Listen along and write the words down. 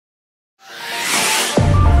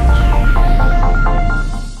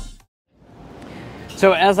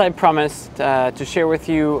So as I promised to share with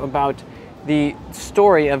you about the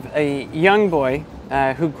story of a young boy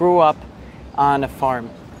who grew up on a farm.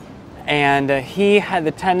 And he had the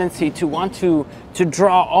tendency to want to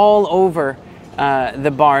draw all over the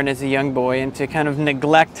barn as a young boy and to kind of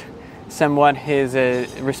neglect somewhat his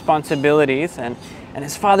responsibilities. And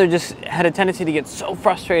his father just had a tendency to get so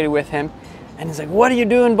frustrated with him. And he's like, "What are you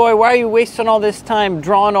doing, boy? Why are you wasting all this time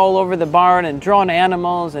drawing all over the barn and drawing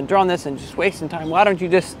animals and drawing this and just wasting time? Why don't you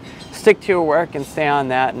just stick to your work and stay on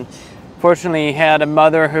that?" And fortunately, he had a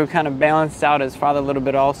mother who kind of balanced out his father a little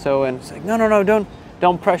bit also. And it's like, no,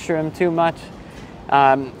 don't pressure him too much.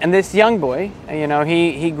 And this young boy,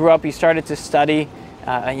 he grew up, he started to study,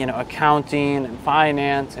 accounting and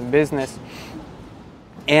finance and business.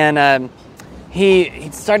 And he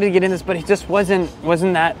started to get in this, but he just wasn't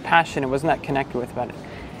that passionate, wasn't that connected with about it.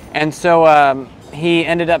 And so he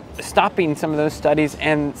ended up stopping some of those studies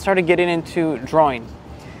and started getting into drawing.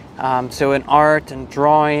 So in art and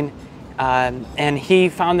drawing, and he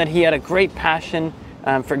found that he had a great passion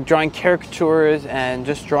for drawing caricatures and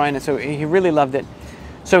just drawing, and so he really loved it.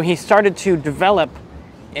 So he started to develop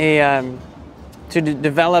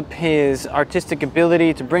develop his artistic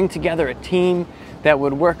ability, to bring together a team that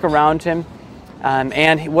would work around him.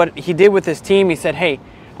 And what he did with his team, he said, "Hey,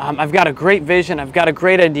 I've got a great vision, I've got a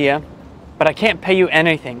great idea, but I can't pay you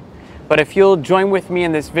anything. But if you'll join with me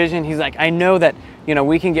in this vision," he's like, "I know that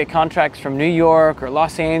we can get contracts from New York or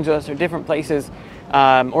Los Angeles or different places,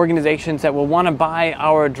 organizations that will want to buy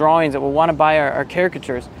our drawings, that will want to buy our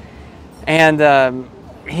caricatures." And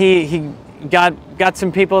he got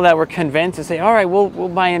some people that were convinced to say, "All right, we'll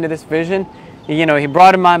buy into this vision." He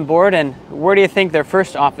brought them on board, and where do you think their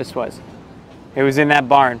first office was? It was in that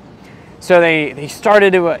barn. So they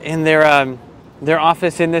started in their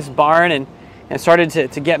office in this barn and started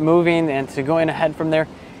to get moving and to going ahead from there.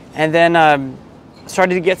 And then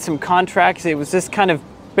started to get some contracts. It was just kind of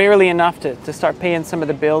barely enough to start paying some of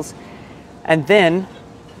the bills. And then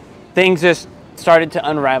things just started to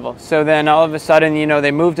unravel. So then all of a sudden,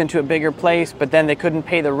 they moved into a bigger place, but then they couldn't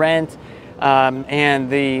pay the rent. And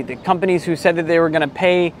the companies who said that they were going to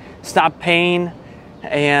pay stopped paying.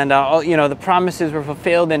 And the promises were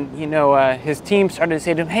fulfilled, and his team started to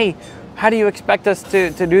say to him, "Hey, how do you expect us to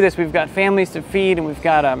do this? We've got families to feed, and we've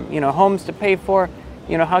got homes to pay for.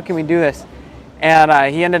 How can we do this?" And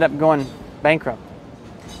he ended up going bankrupt.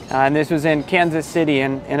 And this was in Kansas City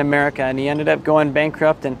in America, and he ended up going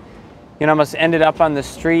bankrupt, and almost ended up on the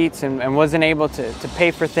streets and wasn't able to pay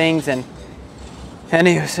for things, and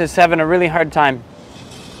he was just having a really hard time.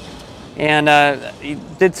 And he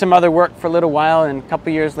did some other work for a little while, and a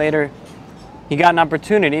couple years later, he got an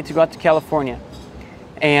opportunity to go out to California.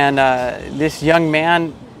 And this young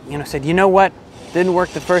man, said, "You know what? Didn't work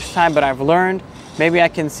the first time, but I've learned. Maybe I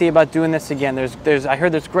can see about doing this again. I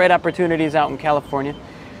heard there's great opportunities out in California."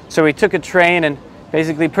 So he took a train, and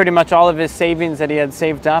basically pretty much all of his savings that he had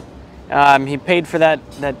saved up, he paid for that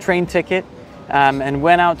train ticket and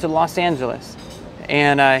went out to Los Angeles.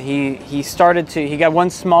 And he got one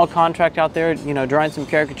small contract out there, drawing some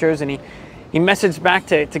caricatures, and he messaged back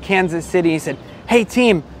to Kansas City. He said, "Hey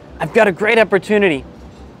team, I've got a great opportunity.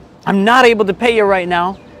 I'm not able to pay you right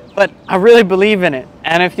now, but I really believe in it.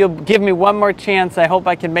 And if you'll give me one more chance, I hope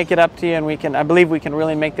I can make it up to you, and I believe we can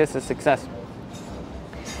really make this a success."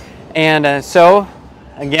 And so,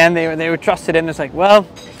 again, they were trusted in. It's like, well,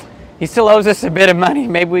 he still owes us a bit of money.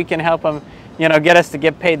 Maybe we can help him, get us to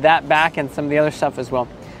get paid that back and some of the other stuff as well.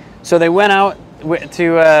 So they went out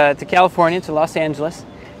to California, to Los Angeles,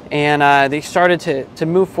 and they started to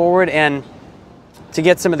move forward and to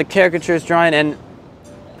get some of the caricatures drawn, and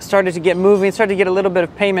started to get moving, started to get a little bit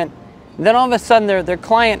of payment. And then all of a sudden their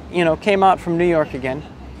client, came out from New York again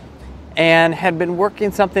and had been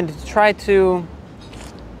working something to try to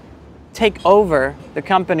take over the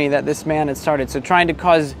company that this man had started. So trying to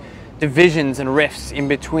cause divisions and rifts in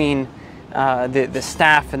between the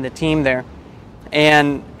staff and the team there.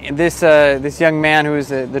 And this young man who was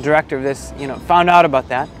the director of this, found out about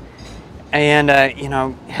that, and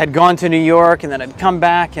had gone to New York, and then had come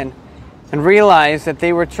back and realized that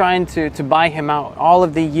they were trying to buy him out. All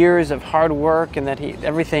of the years of hard work, and that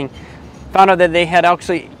everything, found out that they had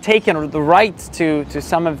actually taken the rights to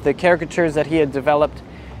some of the caricatures that he had developed.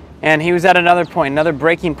 And he was at another point, another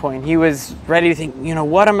breaking point. He was ready to think,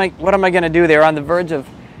 what am I going to do? They were on the verge of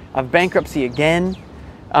bankruptcy again.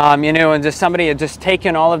 And just somebody had just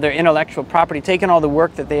taken all of their intellectual property, taken all the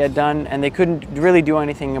work that they had done, and they couldn't really do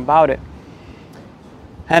anything about it.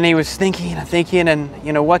 And he was thinking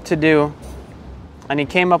and what to do. And he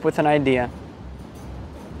came up with an idea.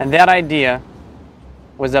 And that idea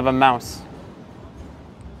was of a mouse.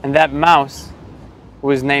 And that mouse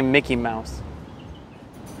was named Mickey Mouse.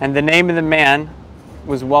 And the name of the man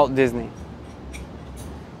was Walt Disney.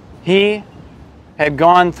 He had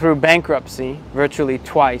gone through bankruptcy virtually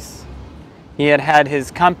twice. He had had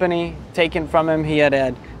his company taken from him. He had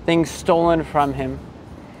had things stolen from him.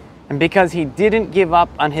 And because he didn't give up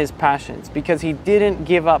on his passions, because he didn't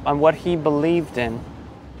give up on what he believed in,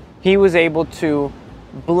 he was able to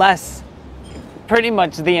bless pretty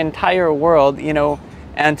much the entire world, you know,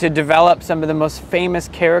 and to develop some of the most famous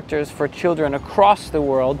characters for children across the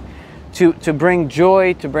world, to bring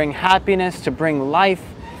joy, to bring happiness, to bring life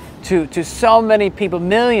to so many people,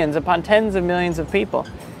 millions upon tens of millions of people,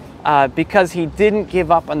 because he didn't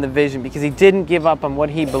give up on the vision, because he didn't give up on what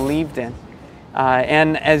he believed in.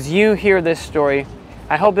 And as you hear this story,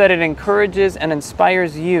 I hope that it encourages and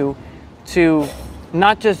inspires you to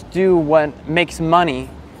not just do what makes money,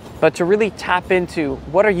 but to really tap into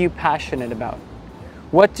what are you passionate about?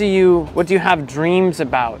 What do you have dreams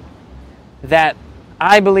about? That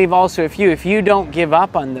I believe also if you don't give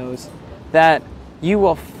up on those, that you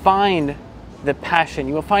will find the passion,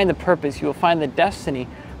 you will find the purpose, you will find the destiny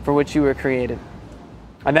for which you were created.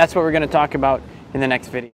 And that's what we're going to talk about in the next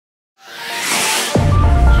video.